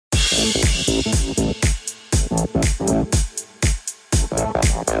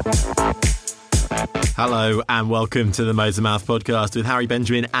Hello and welcome to the Motormouth podcast with Harry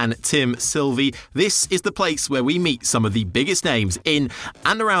Benjamin and Tim Sylvie. This is the place where we meet some of the biggest names in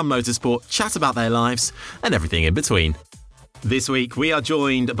and around motorsport, chat about their lives and everything in between. This week, we are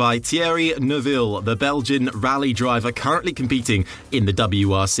joined by Thierry Neuville, the Belgian rally driver currently competing in the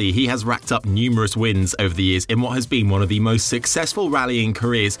WRC. He has racked up numerous wins over the years in what has been one of the most successful rallying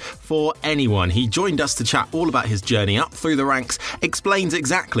careers for anyone. He joined us to chat all about his journey up through the ranks, explains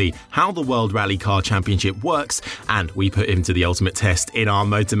exactly how the World Rally Car Championship works, and we put him to the ultimate test in our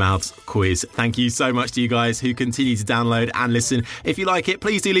Motormouths quiz. Thank you so much to you guys who continue to download and listen. If you like it,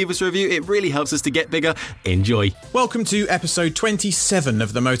 please do leave us a review. It really helps us to get bigger. Enjoy. Welcome to episode 27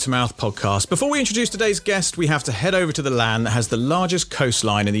 of the Motormouth podcast. Before we introduce today's guest, we have to head over to the land that has the largest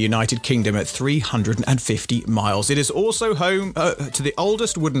coastline in the United Kingdom at 350 miles. It is also home to the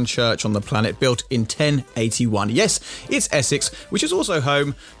oldest wooden church on the planet, built in 1081. Yes, it's Essex, which is also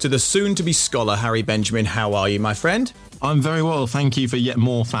home to the soon-to-be scholar Harry Benjamin. How are you, my friend? I'm very well. Thank you for yet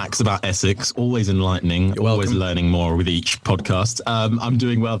more facts about Essex. Always enlightening. Always learning more with each podcast. I'm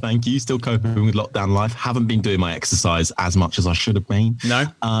doing well, thank you. Still coping with lockdown life. Haven't been doing my exercise as much as I should have been. No.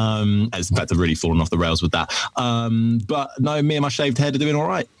 In fact, I've really fallen off the rails with that. But no, me and my shaved head are doing all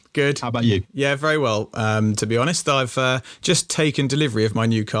right. Good. How about you? Yeah, very well. To be honest, I've just taken delivery of my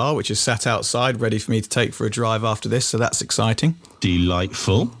new car, which is sat outside ready for me to take for a drive after this. So that's exciting.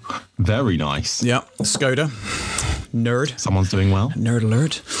 Delightful. Very nice. Yeah. Skoda. Nerd. Someone's doing well. Nerd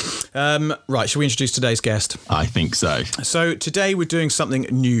alert. Right, shall we introduce today's guest? I think so. So today we're doing something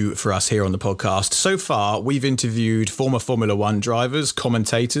new for us here on the podcast. So far, we've interviewed former Formula One drivers,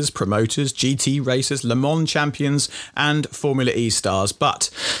 commentators, promoters, GT racers, Le Mans champions, and Formula E stars. But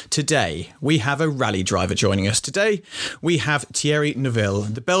today, we have a rally driver joining us. Today, we have Thierry Neuville,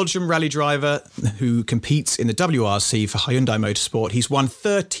 the Belgian rally driver who competes in the WRC for Hyundai Motorsport. He's won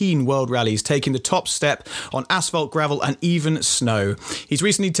 13 world rallies, taking the top step on asphalt, gravel, and even snow. He's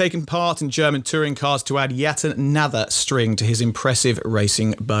recently taken part in German touring cars to add yet another string to his impressive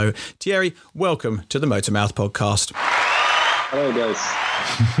racing bow. Thierry, welcome to the Motormouth podcast. Hello, guys.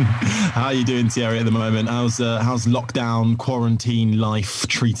 How are you doing, Thierry, at the moment? How's lockdown, quarantine life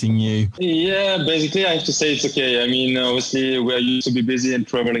treating you? Yeah, basically, I have to say it's okay. I mean, obviously, we're used to be busy and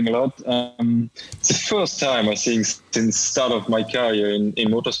traveling a lot. It's the first time, I think, since start of my career in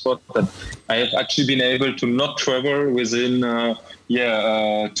motorsport that I have actually been able to not travel within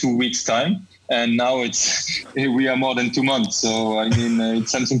 2 weeks' time. And now we are more than 2 months. So, I mean,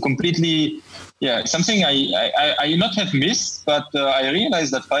 it's something completely... Yeah, something I not have missed, but I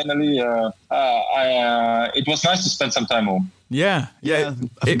realized that finally it was nice to spend some time home. Yeah. I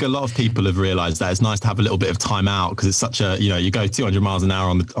think a lot of people have realised that it's nice to have a little bit of time out because it's such a, you go 200 miles an hour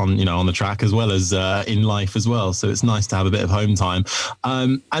on the track as well as in life as well. So it's nice to have a bit of home time.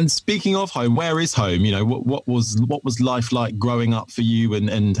 And speaking of home, where is home? What was life like growing up for you,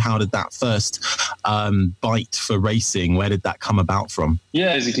 and how did that first bite for racing? Where did that come about from?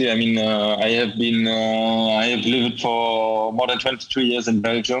 Yeah, basically, I mean, I have lived for more than 23 years in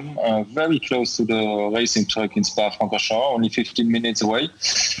Belgium, very close to the racing track in Spa-Francorchamps, only 15 minutes away.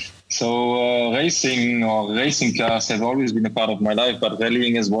 So racing cars have always been a part of my life, but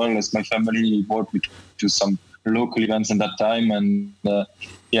rallying as well, as my family brought me to some local events at that time. And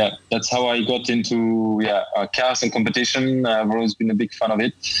that's how I got into cars and competition. I've always been a big fan of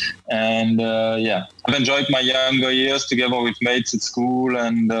it. And I've enjoyed my younger years together with mates at school.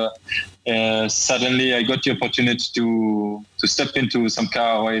 And suddenly I got the opportunity to step into some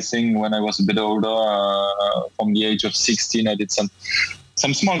car racing when I was a bit older. From the age of 16, I did some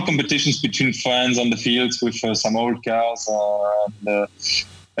small competitions between friends on the fields with some old cars. From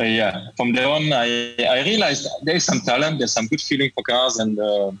there on, I realized there's some talent, there's some good feeling for cars, and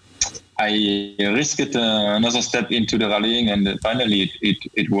I risked another step into the rallying, and finally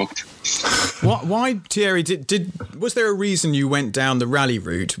it worked. Why, Thierry, was there a reason you went down the rally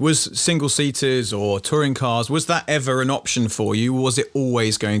route? Was single-seaters or touring cars, was that ever an option for you, or was it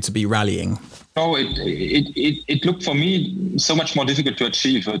always going to be rallying? No, it looked for me so much more difficult to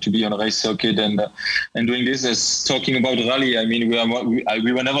achieve to be on a race circuit and doing this as talking about rally. I mean,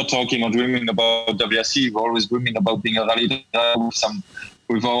 we were never talking or dreaming about WRC. We were always dreaming about being a rally driver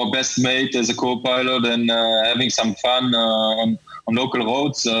with our best mate as a co-pilot and having some fun on local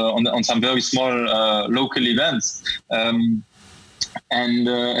roads, on some very small local events. And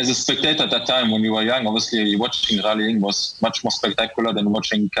as a spectator at that time, when we were young, obviously watching rallying was much more spectacular than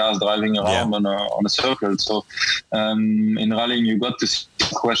watching cars driving around on a circle. So in rallying, you got to see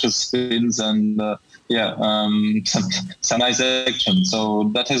crashes, spins, and some nice action. So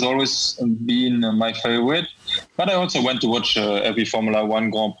that has always been my favorite. But I also went to watch every Formula One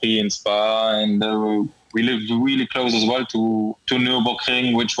Grand Prix in Spa, and we lived really close as well to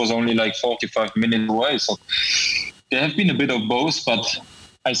Nürburgring, which was only like 45 minutes away. So there have been a bit of both, but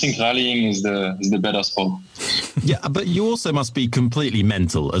I think rallying is the better sport. Yeah, but you also must be completely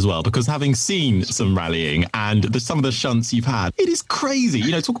mental as well, because having seen some rallying and some of the shunts you've had, it is crazy.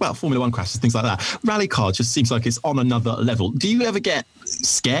 You know, talk about Formula One crashes, things like that. Rally car just seems like it's on another level. Do you ever get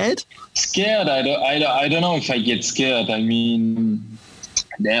scared? Scared? I don't know if I get scared. I mean,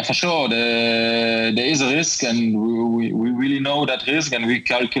 yeah, for sure, there is a risk, and we really know that risk, and we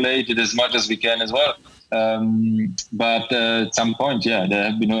calculate it as much as we can as well. But at some point, there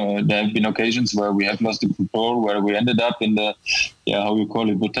have been occasions where we have lost the control, where we ended up in the how you call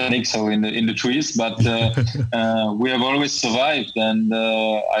it, botanics, so in the trees. But we have always survived, and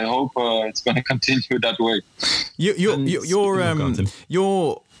I hope it's going to continue that way.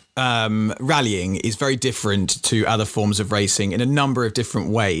 Your rallying is very different to other forms of racing in a number of different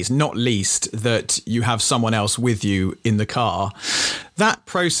ways, not least that you have someone else with you in the car. That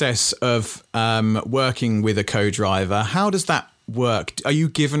process of working with a co-driver, how does that work? Are you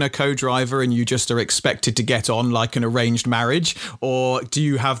given a co-driver and you just are expected to get on like an arranged marriage, or do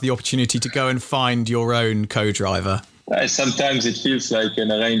you have the opportunity to go and find your own co-driver? Sometimes it feels like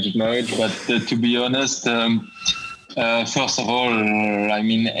an arranged marriage, but to be honest, first of all, I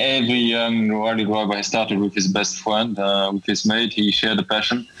mean, every young rally driver has started with his best friend, with his mate. He shared a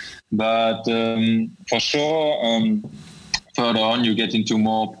passion. But for sure, further on, you get into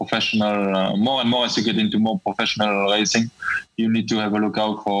more professional, more and more as you get into more professional racing, you need to have a look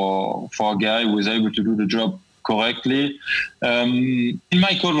out for a guy who is able to do the job correctly.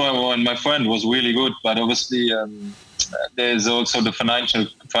 My co-driver and my friend was really good, but obviously there's also the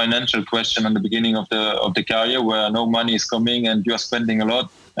financial question in the beginning of the career, where no money is coming and you're spending a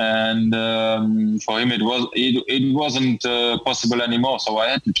lot. And for him, it wasn't possible anymore. So I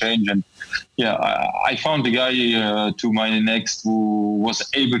had to change. And I found a guy to my next who was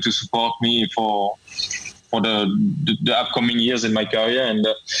able to support me for the upcoming years in my career, and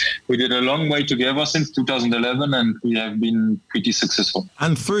we did a long way together since 2011, and we have been pretty successful.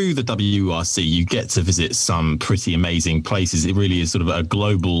 And through the WRC, you get to visit some pretty amazing places. It really is sort of a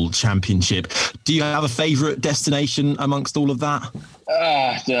global championship. Do you have a favourite destination amongst all of that?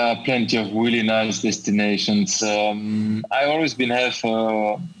 There are plenty of really nice destinations. I've always been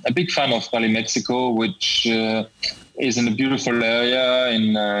a big fan of Rally Mexico, which is in a beautiful area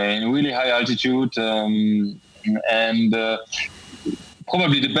in really high altitude, and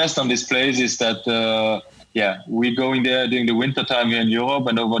probably the best on this place is that we're going there during the winter time here in Europe,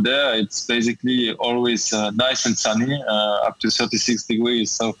 and over there it's basically always nice and sunny, up to 36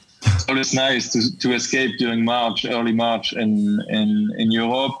 degrees. So it's always nice to escape during early March in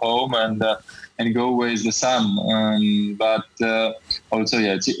Europe home, and go where is the sun. But also,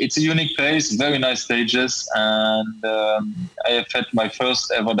 it's a unique place, very nice stages, and I have had my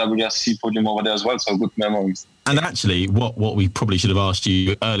first ever WRC podium over there as well, so good memories. And actually, what we probably should have asked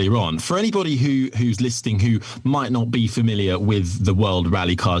you earlier on, for anybody who's listening who might not be familiar with the World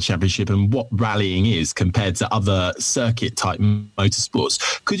Rally Car Championship and what rallying is compared to other circuit-type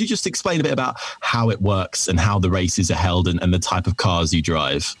motorsports, could you just explain a bit about how it works and how the races are held and the type of cars you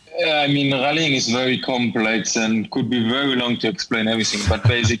drive? I mean, rallying is very complex and could be very long to explain everything. But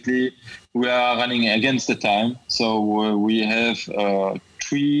basically, we are running against the time. So we have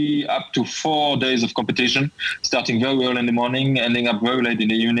 3 up to 4 days of competition, starting very early in the morning, ending up very late in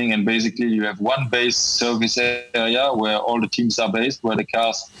the evening. And basically, you have one base service area where all the teams are based, where the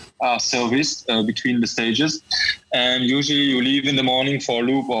cars are serviced between the stages. And usually you leave in the morning for a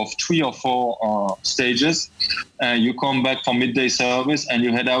loop of 3 or 4 stages. You come back for midday service and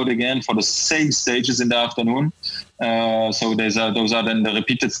you head out again for the same stages in the afternoon. So those are then the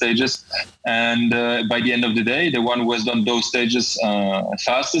repeated stages. And by the end of the day, the one who has done those stages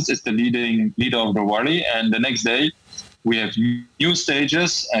fastest is the leader of the rally. And the next day, we have new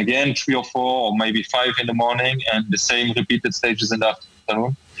stages, again, 3 or 4 or maybe 5 in the morning, and the same repeated stages in the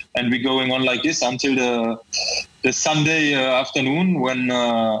afternoon. And we're going on like this until the Sunday afternoon, when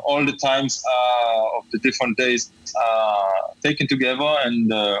all the times of the different days are taken together,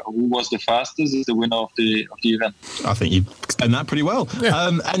 and who was the fastest is the winner of the event. I think you explained that pretty well. Yeah.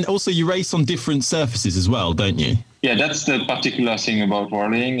 And also you race on different surfaces as well, don't you? Yeah, that's the particular thing about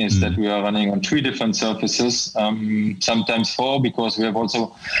rallying, is that we are running on 3 different surfaces, sometimes 4, because we have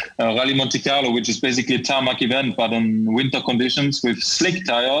also Rally Monte Carlo, which is basically a tarmac event, but on winter conditions with slick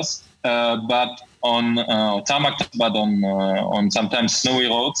tires, but on tarmac, but on sometimes snowy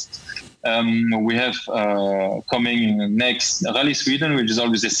roads. We have coming next Rally Sweden, which is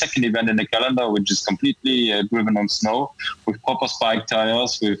always the second event in the calendar, which is completely driven on snow with proper spike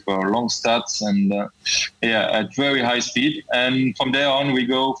tires, with long studs, and at very high speed. And from there on, we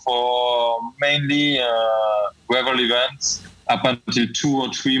go for mainly gravel events, up until 2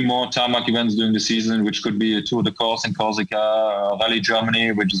 or 3 more tarmac events during the season, which could be a Tour de Corse in Corsica, Rally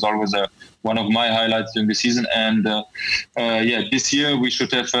Germany, which is always one of my highlights during the season. And this year we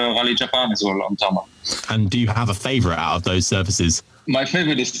should have Rally Japan as well on tarmac. And do you have a favorite out of those surfaces? My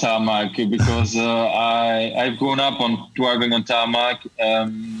favorite is tarmac because I've grown up on driving on tarmac.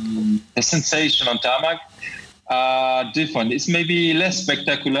 The sensation on tarmac are different. It's maybe less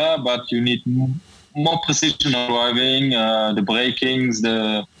spectacular, but you need more precision on driving. The brakings,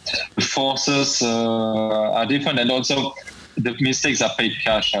 the forces are different, and also the mistakes are paid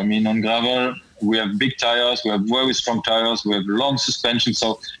cash. I mean, on gravel, we have big tires, we have very strong tires, we have long suspension.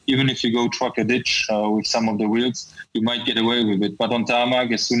 So even if you go truck a ditch with some of the wheels, you might get away with it. But on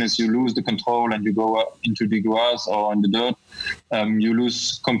tarmac, as soon as you lose the control and you go into the grass or on the dirt, you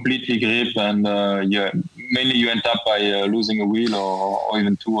lose completely grip, and mainly you end up by losing a wheel or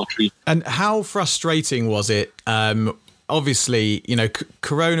even 2 or 3. And how frustrating was it? Obviously,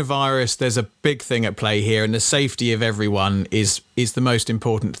 coronavirus, there's a big thing at play here, and the safety of everyone is the most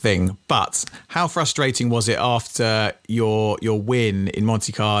important thing. But how frustrating was it after your win in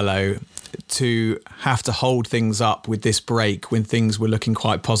Monte Carlo to have to hold things up with this break when things were looking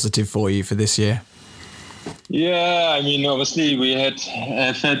quite positive for you for this year? Yeah, I mean, obviously we have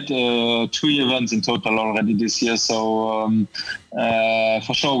had 3 events in total already this year. So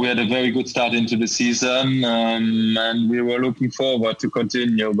for sure we had a very good start into the season, and we were looking forward to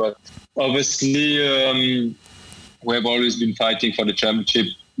continue. But obviously we have always been fighting for the championship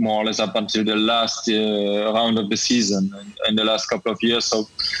more or less up until the last round of the season and the last couple of years. So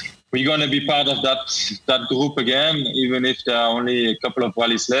we're going to be part of that group again, even if there are only a couple of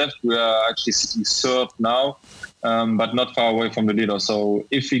rallies left. We are actually sitting third now, but not far away from the leader. So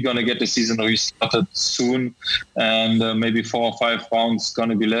if we're going to get the season restarted soon, and maybe 4 or 5 rounds going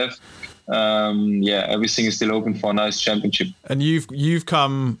to be left, everything is still open for a nice championship. And you've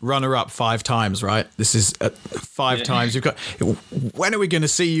come runner-up 5 times, right? This is 5 times. You've got. When are we going to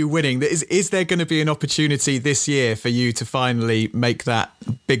see you winning? Is there going to be an opportunity this year for you to finally make that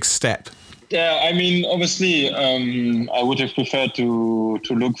big step? Yeah, I mean, obviously, I would have preferred to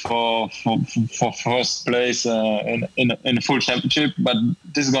look for first place in a full championship, but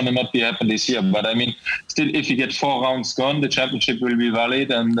this is going to not be happen this year. But I mean, still, if you get 4 rounds gone, the championship will be valid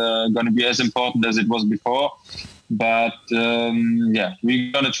and going to be as important as it was before. But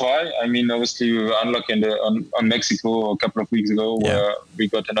we're going to try. I mean, obviously, we were unlucky on Mexico a couple of weeks ago where we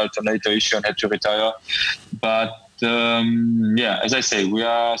got an alternator issue and had to retire. But as I say, we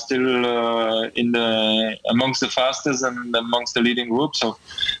are still amongst the fastest and amongst the leading group. So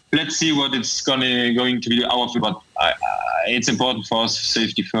let's see what it's going to be our field. But it's important for us,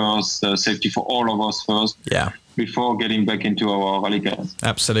 safety first, safety for all of us first. Yeah. Before getting back into our rally cars.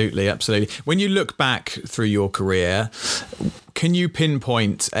 Absolutely. When you look back through your career, can you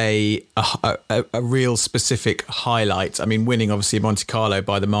pinpoint a real specific highlight? I mean, winning obviously Monte Carlo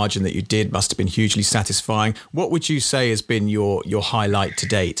by the margin that you did must have been hugely satisfying. What would you say has been your highlight to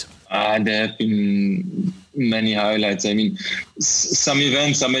date? There have been many highlights. I mean, some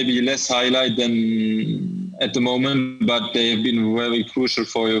events are maybe less highlight than at the moment, but they have been very crucial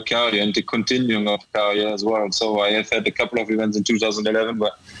for your career and the continuing of career as well. So I have had a couple of events in 2011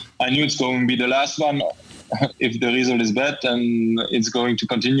 where I knew it's going to be the last one. If the result is bad, and it's going to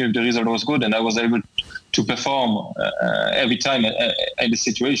continue if the result was good, and I was able to perform every time at the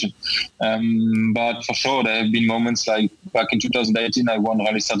situation. But for sure, there have been moments like back in 2018, I won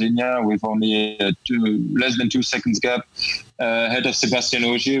Rally Sardinia with only less than 2 seconds gap ahead of Sebastian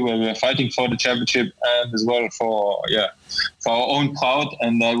Ogier, where we were fighting for the championship and as well for our own proud,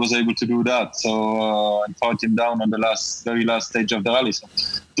 and I was able to do that. So I fought him down on the very last stage of the rally. So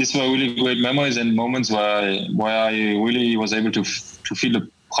these were really great memories and moments where I really was able to feel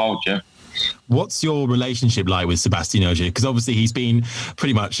proud. Yeah. What's your relationship like with Sebastian Ogier? Because obviously he's been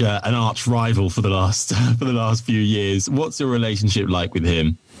pretty much an arch rival for the last few years. What's your relationship like with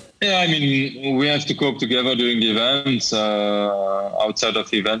him? Yeah, I mean, we have to cope together during the events. Outside of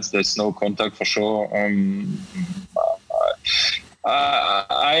the events, there's no contact for sure.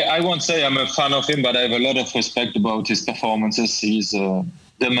 I won't say I'm a fan of him, but I have a lot of respect about his performances. He's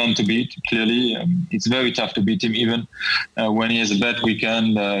the man to beat, clearly. It's very tough to beat him, even when he has a bad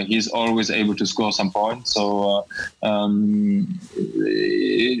weekend. He's always able to score some points. So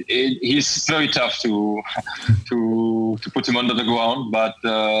he's very tough to put him under the ground. But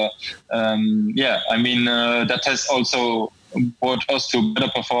that has also brought us to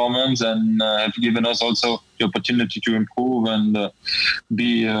better performance and have given us also the opportunity to improve and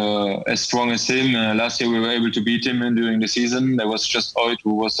be as strong as him. Last year we were able to beat him during the season. There was just Oit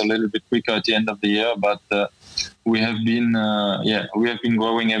who was a little bit quicker at the end of the year, but we have been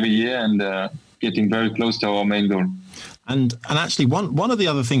growing every year and getting very close to our main goal. And actually, one of the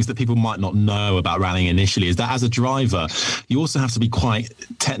other things that people might not know about rallying initially is that as a driver, you also have to be quite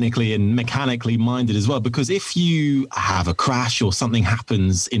technically and mechanically minded as well. Because if you have a crash or something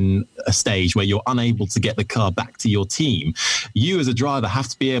happens in a stage where you're unable to get the car back to your team, you as a driver have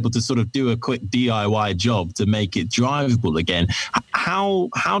to be able to sort of do a quick DIY job to make it drivable again.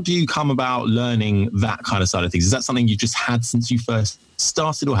 How do you come about learning that kind of side of things? Is that something you just had since you first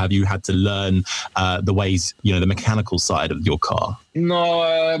started, or have you had to learn the ways, the mechanical side of your car?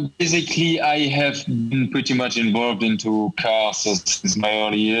 No, basically I have been pretty much involved into cars since my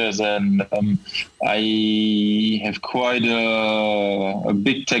early years, and I have quite a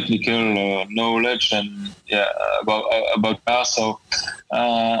big technical knowledge and about cars. So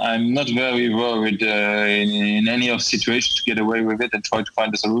I'm not very worried in any of situations to get away with it and try to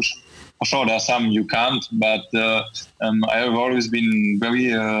find a solution. For sure, there are some you can't, but I have always been very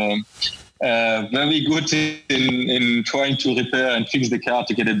good in trying to repair and fix the car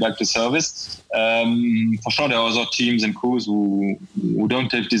to get it back to service. For sure, there are other teams and crews who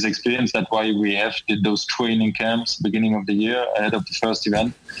don't have this experience. That's why we did those training camps beginning of the year ahead of the first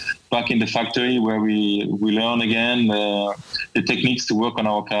event back in the factory, where we learn again the techniques to work on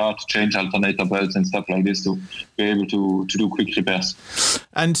our car, to change alternator belts and stuff like this, to be able to do quick repairs.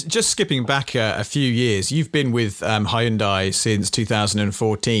 And just skipping back a few years, you've been with Hyundai since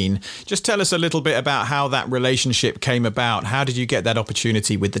 2014. Just tell us a little bit about how that relationship came about. How did you get that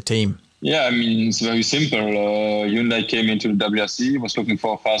opportunity with the team? Yeah, I mean, it's very simple. Hyundai came into the WRC, was looking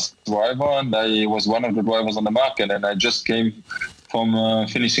for a fast driver, and I was one of the drivers on the market. And I just came from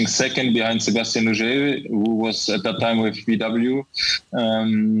finishing second behind Sébastien Ogier, who was at that time with VW.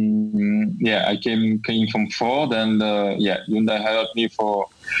 I came from Ford, and Hyundai hired me for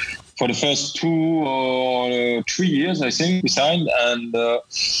the first 2 or 3 years, I think we signed.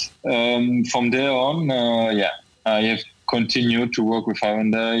 And from there on, I have continued to work with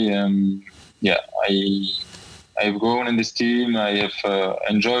Hyundai. I've grown in this team. I have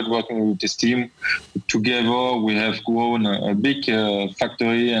enjoyed working with this team. Together, we have grown a big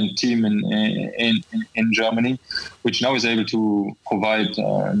factory and team in Germany, which now is able to provide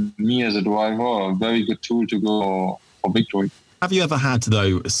me as a driver a very good tool to go for victory. Have you ever had,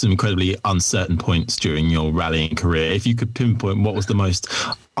 though, some incredibly uncertain points during your rallying career? If you could pinpoint what was the most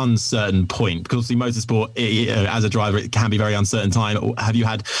uncertain point, because obviously motorsport, as a driver, it can be very uncertain time. Have you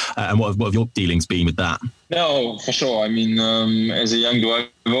had, and what have your dealings been with that? No, for sure. I mean, as a young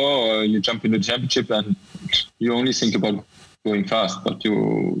driver, you jump into the championship and you only think about going fast, but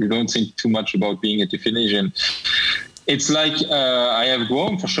you don't think too much about being at the finish. And it's like I have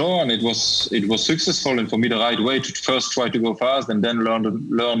grown for sure, and it was successful, and for me the right way to first try to go fast and then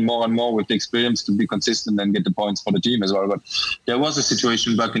learn more and more with the experience to be consistent and get the points for the team as well. But there was a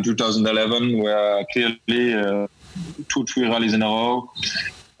situation back in 2011 where clearly 2-3 rallies in a row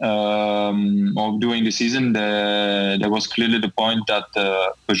or during the season, there was clearly the point that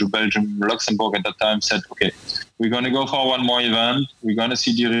Peugeot Belgium Luxembourg at that time said, okay, we're going to go for one more event. We're going to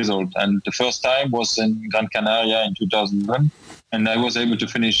see the result. And the first time was in Gran Canaria in 2001. And I was able to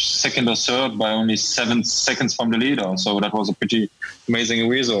finish second or third by only 7 seconds from the leader. So that was a pretty amazing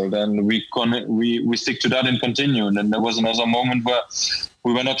result. And we stick to that and continue. And then there was another moment where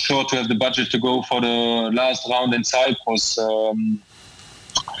we were not sure to have the budget to go for the last round in Cyprus,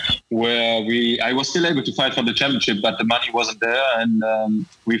 where I was still able to fight for the championship, but the money wasn't there, and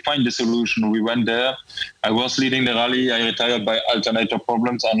we find the solution. We went there. I was leading the rally. I retired by alternator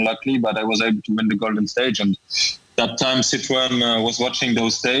problems, unluckily, but I was able to win the golden stage. And that time Citroën was watching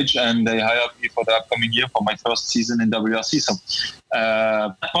those stage, and they hired me for the upcoming year for my first season in WRC. So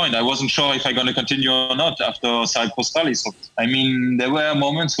at that point, I wasn't sure if I'm going to continue or not after Cyprus Rally. So, I mean, there were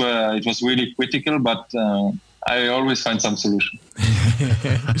moments where it was really critical, but I always find some solution.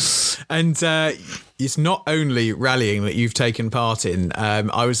 And it's not only rallying that you've taken part in.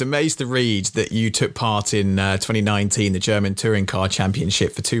 I was amazed to read that you took part in 2019, the German Touring Car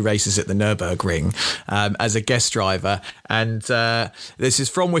Championship, for 2 races at the Nürburgring as a guest driver. And this is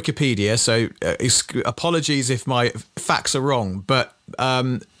from Wikipedia, so apologies if my facts are wrong, but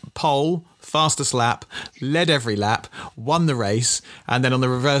pole, fastest lap, led every lap, won the race, and then on the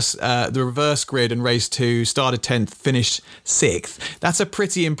reverse grid in race 2, started 10th, finished 6th. That's a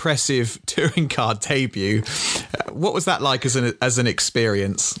pretty impressive touring car debut. What was that like as an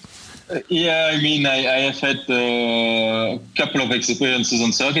experience? Yeah, I mean, I have had a couple of experiences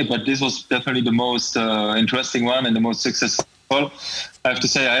on circuit, but this was definitely the most interesting one and the most successful. I have to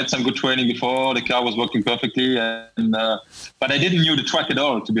say, I had some good training before. The car was working perfectly, but I didn't know the track at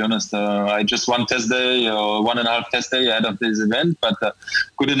all, to be honest. I just one test day or 1.5 test day ahead of this event, but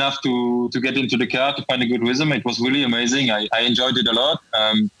good enough to get into the car, to find a good rhythm. It was really amazing. I enjoyed it a lot.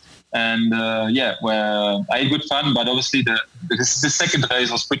 I had good fun, but obviously the second race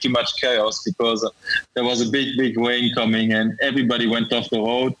was pretty much chaos because there was a big rain coming and everybody went off the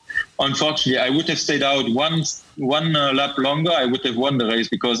road. Unfortunately, I would have stayed out one lap longer. I would have won the race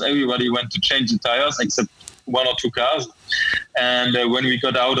because everybody went to change the tires except 1 or 2 cars. And when we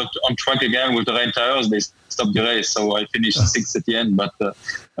got out on track again with the rain tires, they stopped the race. So I finished 6th at the end. But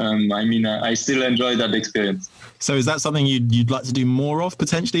I still enjoy that experience. So is that something you'd like to do more of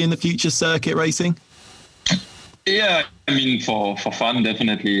potentially in the future, circuit racing? Yeah, I mean, for fun,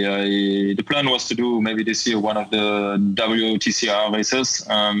 definitely. The plan was to do maybe this year one of the WTCR races,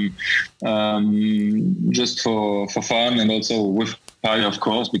 just for fun, and also with Hyundai, of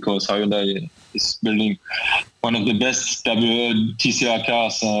course, because Hyundai is building one of the best WTCR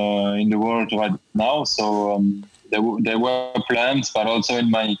cars in the world right now. So there were plans, but also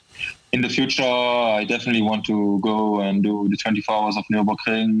in the future, I definitely want to go and do the 24 hours of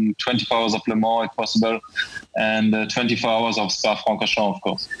Nürburgring, 24 hours of Le Mans if possible, and 24 hours of Spa-Francorchamps, of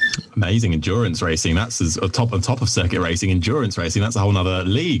course. Amazing endurance racing. That's on top of circuit racing. Endurance racing, that's a whole other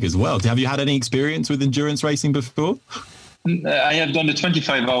league as well. Have you had any experience with endurance racing before? I have done the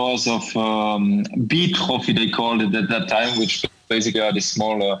 25 hours of B Trophy, they called it at that time, which basically are the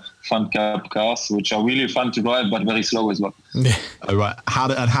smaller fun cup cars, which are really fun to drive, but very slow as well. Oh, right. How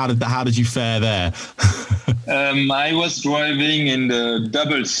did you fare there? I was driving in the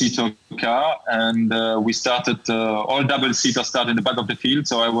double-seater car, and we started, all double-seaters started in the back of the field,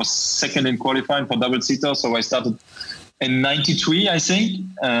 so I was second in qualifying for double-seater, so I started in 93, I think,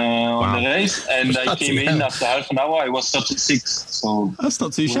 on the race, and I came in after half an hour. I was 36, so that's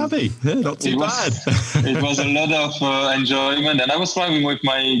not too shabby. Yeah, not too bad. It was a lot of enjoyment, and I was driving with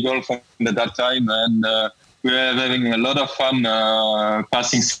my girlfriend at that time, and we were having a lot of fun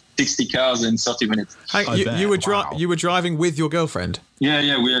passing 60 cars in 30 minutes. You were driving with your girlfriend?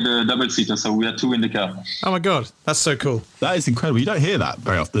 Yeah, we had a double-seater, so we had 2 in the car. Oh my God, that's so cool. That is incredible. You don't hear that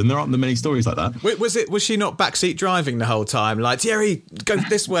very often. There aren't many stories like that. Was she not backseat driving the whole time? Like, Thierry, go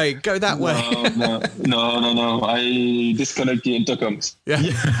this way, go that way. No. I disconnect the intercoms. Yeah.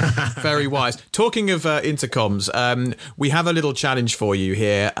 Very wise. Talking of intercoms, we have a little challenge for you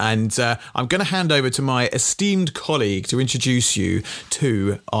here, and I'm going to hand over to my esteemed colleague to introduce you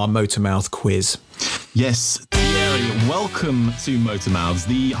to our Motormouth quiz. Yes, Thierry, welcome to Motormouths,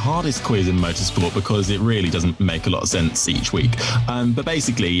 the hardest quiz in motorsport because it really doesn't make a lot of sense each week. But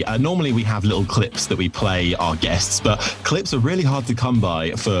basically, normally we have little clips that we play our guests, but clips are really hard to come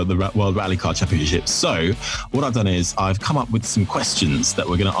by for the World Rally Car Championship. So what I've done is I've come up with some questions that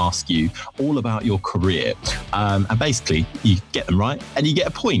we're going to ask you all about your career. And basically, you get them right and you get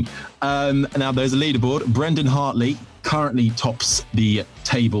a point. Now, there's a leaderboard. Brendan Hartley currently tops the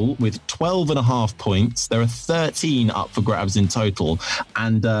table with 12.5 points. There are 13 up for grabs in total,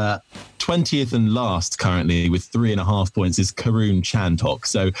 and 20th and last currently with 3.5 points is Karun Chandhok.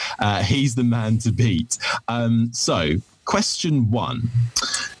 So he's the man to beat. So question 1.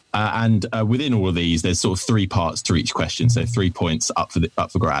 And within all of these, there's sort of 3 parts to each question. So 3 points up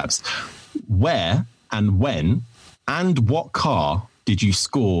for grabs. Where and when and what car did you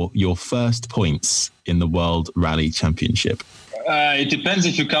score your first points in the World Rally Championship? It depends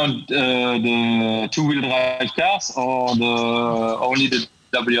if you count the 2-wheel drive cars or only the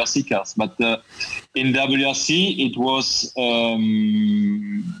WRC cars. But in WRC, it was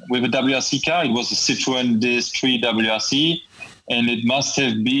with a WRC car, it was a Citroën DS3 WRC, and it must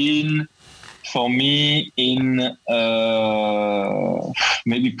have been for me in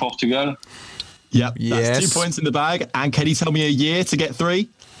maybe Portugal. Yep, that's 2 points in the bag. And can you tell me a year to get 3?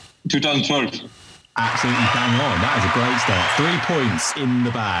 2012. Absolutely bang on. That is a great start. 3 points in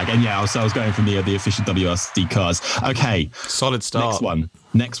the bag. And yeah, so I was going from the official WRC cars. Okay. Solid start.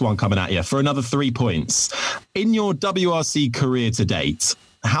 Next one coming at you for another 3 points. In your WRC career to date,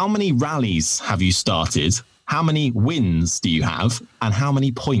 how many rallies have you started? How many wins do you have? And how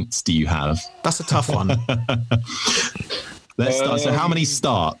many points do you have? That's a tough one. Let's start. So how many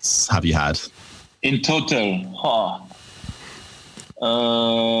starts have you had? In total,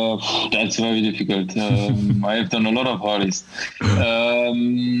 That's very difficult. I have done a lot of rallies.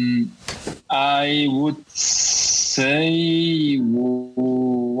 I would say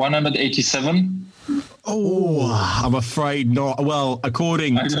 187. Oh, I'm afraid not. Well,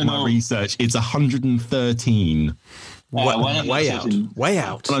 according to my research, it's 113. Way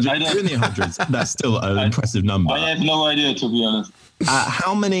out. You're in the hundreds. That's still an impressive number. I have no idea, to be honest.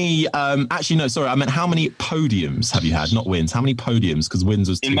 How many? Actually, no. Sorry, I meant how many podiums have you had? Not wins. How many podiums? Because wins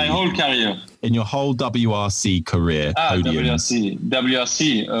was 2. In my whole career. In your whole WRC career, podiums.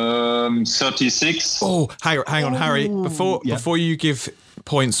 WRC, 36. Oh, hang on, Harry. Before you give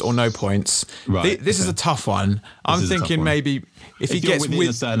points or no points, this is a tough one. I'm thinking maybe if he gets within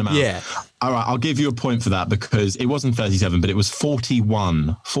a certain amount. Yeah. All right, I'll give you a point for that because it wasn't 37, but it was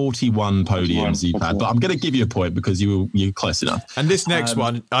 41 podiums you've had. But I'm going to give you a point because you're close enough. And this next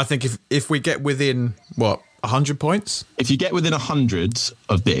one, I think if we get within, 100 points? If you get within 100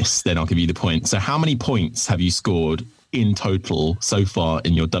 of this, then I'll give you the point. So how many points have you scored in total so far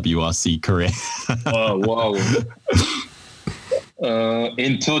in your WRC career? Oh, wow.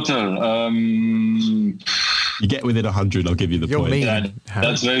 In total, you get within 100, I'll give you the point.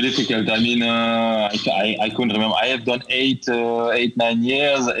 That's very difficult. I mean, I couldn't remember. I have done 8 years.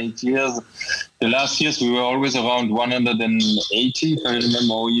 The last years we were always around 180, if I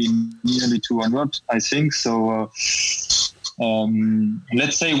remember, or nearly 200, I think. So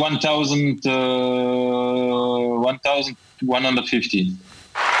let's say 1,150.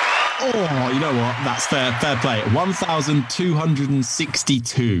 Oh, you know what? That's fair play.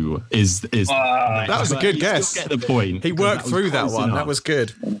 1,262 is. That was a good guess. Still get the point. He worked through that one. Enough. That was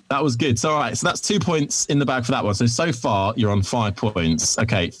good. That was good. So, all right. So that's 2 points in the bag for that one. So far you're on 5 points.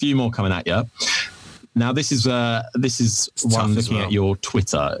 Okay, a few more coming at you. Now this is one looking at your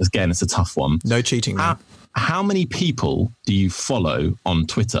Twitter. Again, it's a tough one. No cheating. How many people do you follow on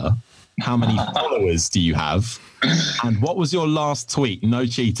Twitter? How many followers do you have? And what was your last tweet? No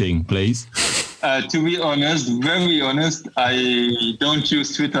cheating, please. To be honest, very honest, I don't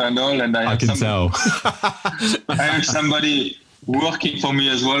use Twitter and all, and I can tell. I have somebody working for me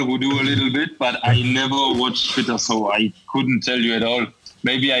as well who do a little bit, but I never watch Twitter, so I couldn't tell you at all.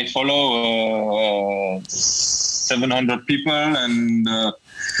 Maybe I follow 700 people, and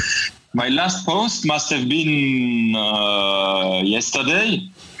my last post must have been yesterday.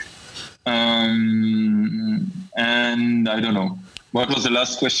 And I don't know. What was the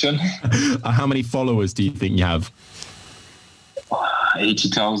last question? How many followers do you think you have?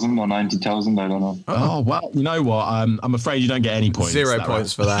 80,000 or 90,000, I don't know. Oh, well, you know what? I'm afraid you don't get any points. 0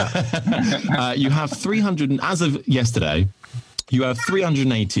 points for that. You have 300, as of yesterday, you have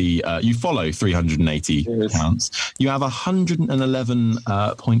 380, you follow 380 accounts. You have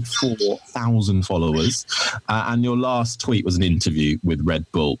 111.4 thousand followers. And your last tweet was an interview with Red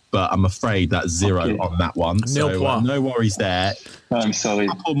Bull. But I'm afraid that's 0 on that one. So no worries there. I'm sorry. A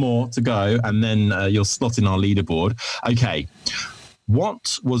couple more to go, and then you'll slot in our leaderboard. Okay.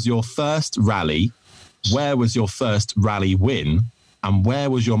 What was your first rally? Where was your first rally win? And where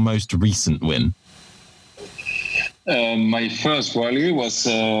was your most recent win? My first rally was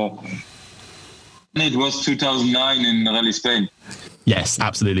it was 2009 in Rally Spain. Yes,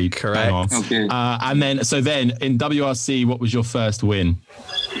 absolutely correct. Okay. And then in WRC, what was your first win?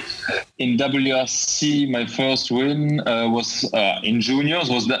 In WRC, my first win was in juniors,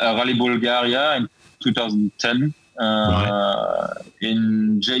 was the Rally Bulgaria in 2010.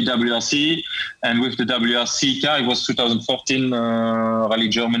 In JWRC, and with the WRC car, it was 2014 Rally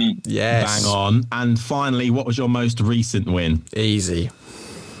Germany. Yes. Bang on. And finally, what was your most recent win? Easy.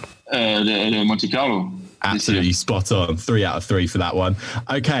 The Monte Carlo. Absolutely spot on. 3 out of 3 for that one.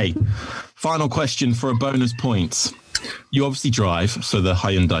 Okay. Final question for a bonus point. You obviously drive for the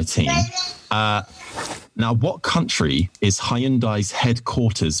Hyundai team. Now, what country is Hyundai's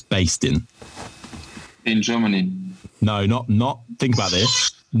headquarters based in? In Germany. No, not. Think about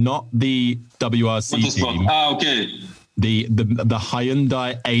this. Not the WRC team. Okay. The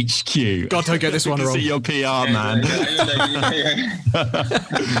Hyundai HQ. God, don't get this one wrong. See your PR, man.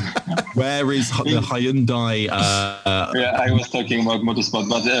 Where is the Hyundai? I was talking about motorsport,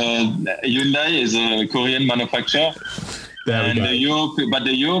 but Hyundai is a Korean manufacturer. There we go.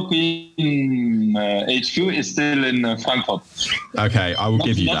 The European HQ is still in Frankfurt. Okay, I will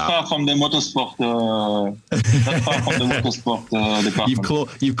give you that. Not far from the motorsport. Department.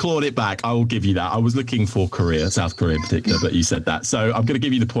 You've clawed it back. I will give you that. I was looking for South Korea in particular, but you said that. So I'm going to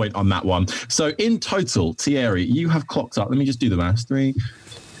give you the point on that one. So in total, Thierry, you have clocked up. Let me just do the maths. 3,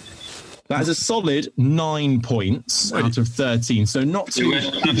 That is a solid 9 points out of 13. So not too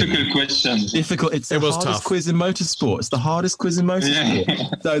difficult questions. Difficult. It was the hardest quiz in motorsport. It's the hardest quiz in motorsport. Yeah.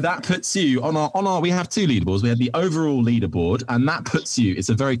 So that puts you on our. We have two leaderboards. We have the overall leaderboard, and that puts you. It's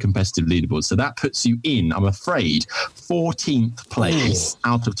a very competitive leaderboard. So that puts you in, I'm afraid, 14th place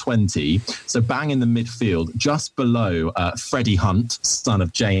out of 20. So bang in the midfield, just below Freddie Hunt, son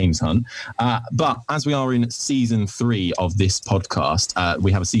of James Hunt. But as we are in season 3 of this podcast,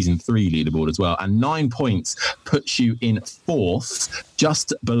 we have a season 3 leaderboard as well, and 9 points puts you in 4th,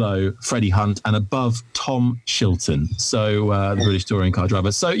 just below Freddie Hunt and above Tom Chilton, so the British touring car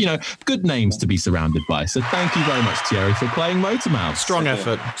driver. So, good names to be surrounded by. So thank you very much, Thierry, for playing Motormouth. Strong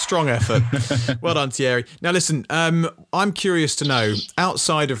effort. Well done, Thierry. Now listen, I'm curious to know,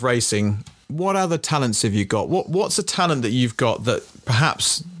 outside of racing, what other talents have you got? What's a talent that you've got that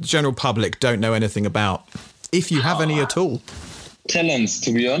perhaps the general public don't know anything about, if you have any at all? Talents,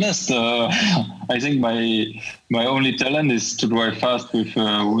 to be honest, I think my only talent is to drive fast with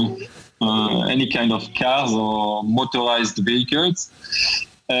any kind of cars or motorized vehicles.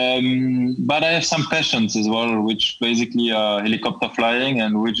 But I have some passions as well, which basically are helicopter flying,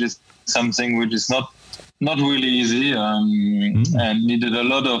 and which is something which is not really easy, and needed a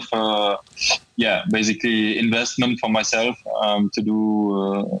lot of basically investment for myself to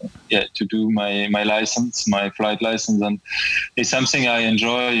do my license, my flight license, and it's something I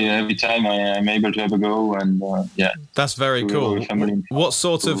enjoy every time I'm able to have a go. And that's very cool. What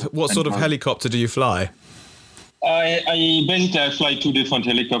sort of helicopter do you fly? I fly 2 different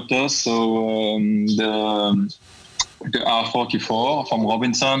helicopters. So the R44 from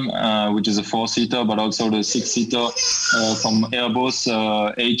Robinson, which is a 4-seater, but also the 6-seater from Airbus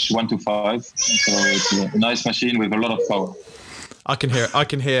H125. So it's a nice machine with a lot of power. I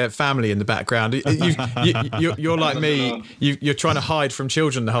can hear family in the background. You're like me. You're trying to hide from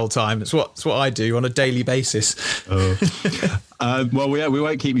children the whole time. It's what I do on a daily basis. Well, we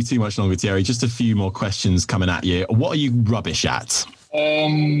won't keep you too much longer, Thierry. Just a few more questions coming at you. What are you rubbish at?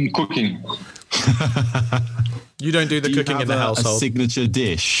 Cooking. You don't do the cooking in the household? A signature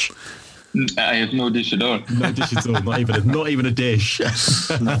dish? I have no dish at all. No dish at all. Not even a dish.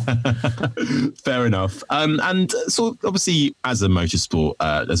 Fair enough. And so obviously, as a motorsport,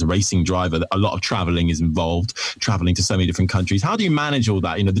 as a racing driver, a lot of traveling is involved. Traveling to so many different countries. How do you manage all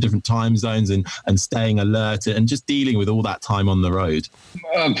that? The different time zones and staying alert and just dealing with all that time on the road.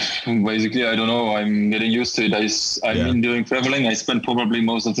 Basically, I don't know. I'm getting used to it. I mean, during traveling, I spend probably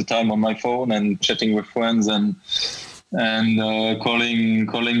most of the time on my phone and chatting with friends and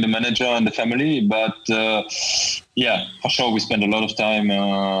calling the manager and the family. But for sure, we spend a lot of time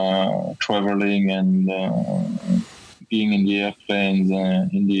traveling and being in the airplanes,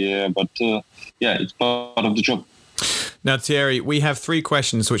 in the air. But it's part of the job. Now, Thierry, we have 3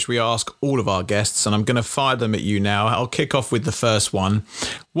 questions which we ask all of our guests, and I'm going to fire them at you now. I'll kick off with the first one.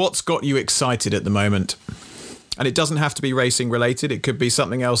 What's got you excited at the moment? And it doesn't have to be racing related. It could be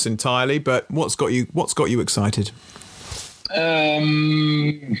something else entirely. But what's got you excited?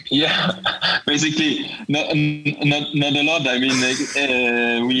 Basically not a lot. I mean,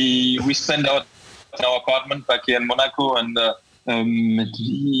 we spend our apartment back here in Monaco, and I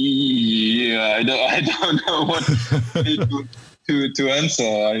don't know what to answer.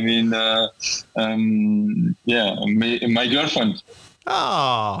 I mean, my girlfriend.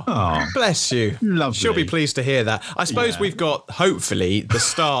 Oh, bless you. Lovely. She'll be pleased to hear that. I suppose we've got, hopefully, the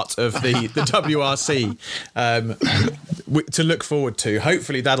start of the WRC to look forward to.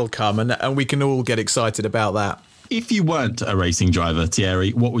 Hopefully that'll come and we can all get excited about that. If you weren't a racing driver,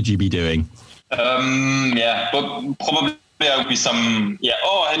 Thierry, what would you be doing? But probably I would be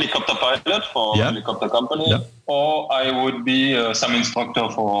or a helicopter pilot for a helicopter company, or I would be some instructor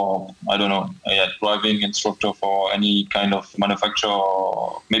for, I don't know, driving instructor for any kind of manufacturer,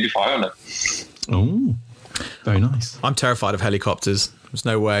 or maybe for Ireland. Oh, very nice. I'm terrified of helicopters. There's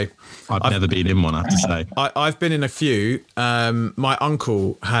no way. I've never been in one, I have to say. I've been in a few. My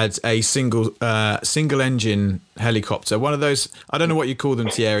uncle had a single engine helicopter. One of those, I don't know what you call them,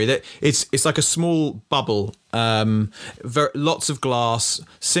 Thierry. It's like a small bubble. Lots of glass,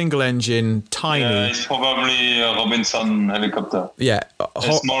 single engine, tiny. Yeah, it's probably a Robinson helicopter. Yeah. A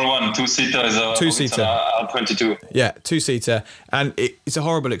small one, 2-seater is a 2-seater. R22. Yeah, 2-seater. And it's a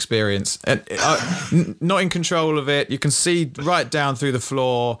horrible experience. And not in control of it. You can see right down through the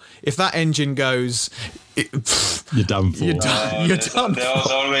floor. If that engine goes, you're done for. You're done. There's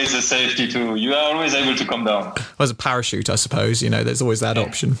always a safety too. You are always able to come down. There's a parachute, I suppose. There's always that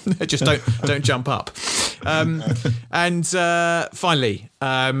option. Just don't jump up. And finally,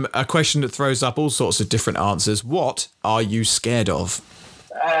 a question that throws up all sorts of different answers. What are you scared of?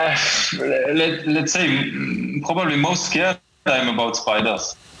 Let's say probably most scared I'm about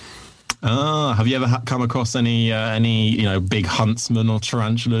spiders. Have you ever come across any big huntsmen or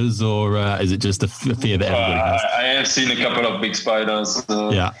tarantulas, or is it just a fear that everybody has? I have seen a couple of big spiders.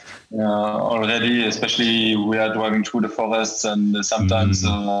 Already, especially we are driving through the forests, and sometimes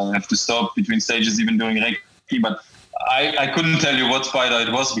have to stop between stages, even doing recce. But I couldn't tell you what spider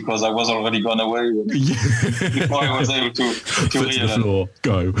it was because I was already gone away before I was able to foot to the floor.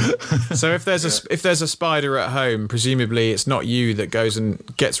 Go. So if there's a spider at home, presumably it's not you that goes and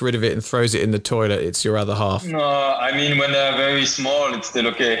gets rid of it and throws it in the toilet. It's your other half. No, I mean when they're very small, it's still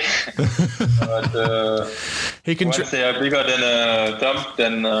okay. But once they are bigger than a thumb,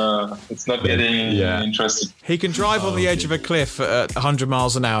 then it's not getting interesting. He can drive on the edge of a cliff at 100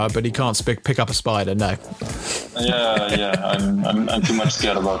 miles an hour, but he can't pick up a spider. No. I'm too much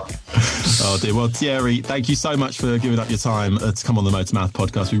scared about it. Oh dear. Well, Thierry, thank you so much for giving up your time to come on the Motormouth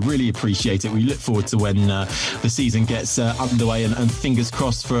podcast. We really appreciate it. We look forward to when the season gets underway, and fingers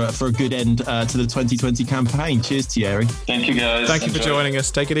crossed for a good end to the 2020 campaign. Cheers, Thierry. Thank you, guys. Thank you for joining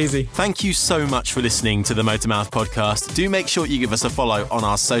us. Take it easy. Thank you so much for listening to the Motormouth podcast. Do make sure you give us a follow on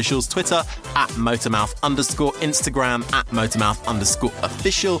our socials: Twitter @Motormouth_, Instagram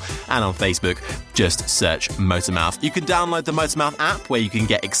 @Motormouth_official, and on Facebook, just search Motormouth. You can download the Motormouth app, where you can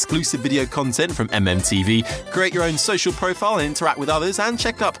get exclusive video content from MMTV, create your own social profile and interact with others, and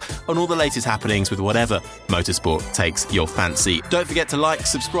check up on all the latest happenings with whatever motorsport takes your fancy. Don't forget to like,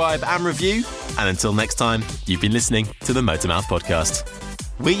 subscribe and review. And until next time, you've been listening to the Motormouth podcast.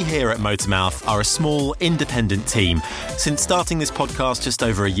 We here at Motormouth are a small, independent team. Since starting this podcast just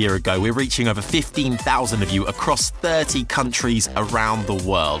over a year ago, we're reaching over 15,000 of you across 30 countries around the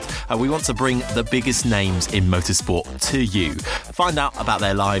world. We want to bring the biggest names in motorsport to you. Find out about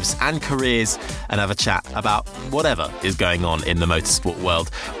their lives and careers, and have a chat about whatever is going on in the motorsport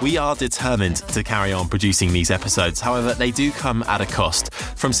world. We are determined to carry on producing these episodes. However, they do come at a cost.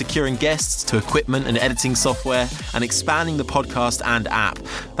 From securing guests to equipment and editing software, and expanding the podcast and app.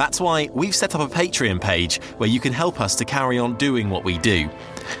 That's why we've set up a Patreon page where you can help us to carry on doing what we do.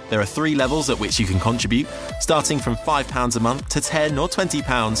 There are 3 levels at which you can contribute, starting from £5 a month to £10 or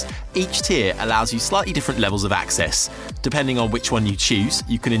 £20. Each tier allows you slightly different levels of access. Depending on which one you choose,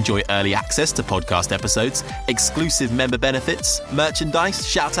 you can enjoy early access to podcast episodes, exclusive member benefits, merchandise,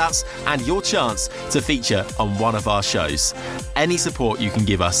 shout-outs, and your chance to feature on one of our shows. Any support you can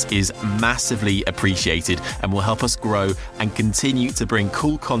give us is massively appreciated and will help us grow and continue to bring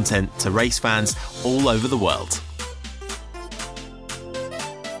cool content to race fans all over the world.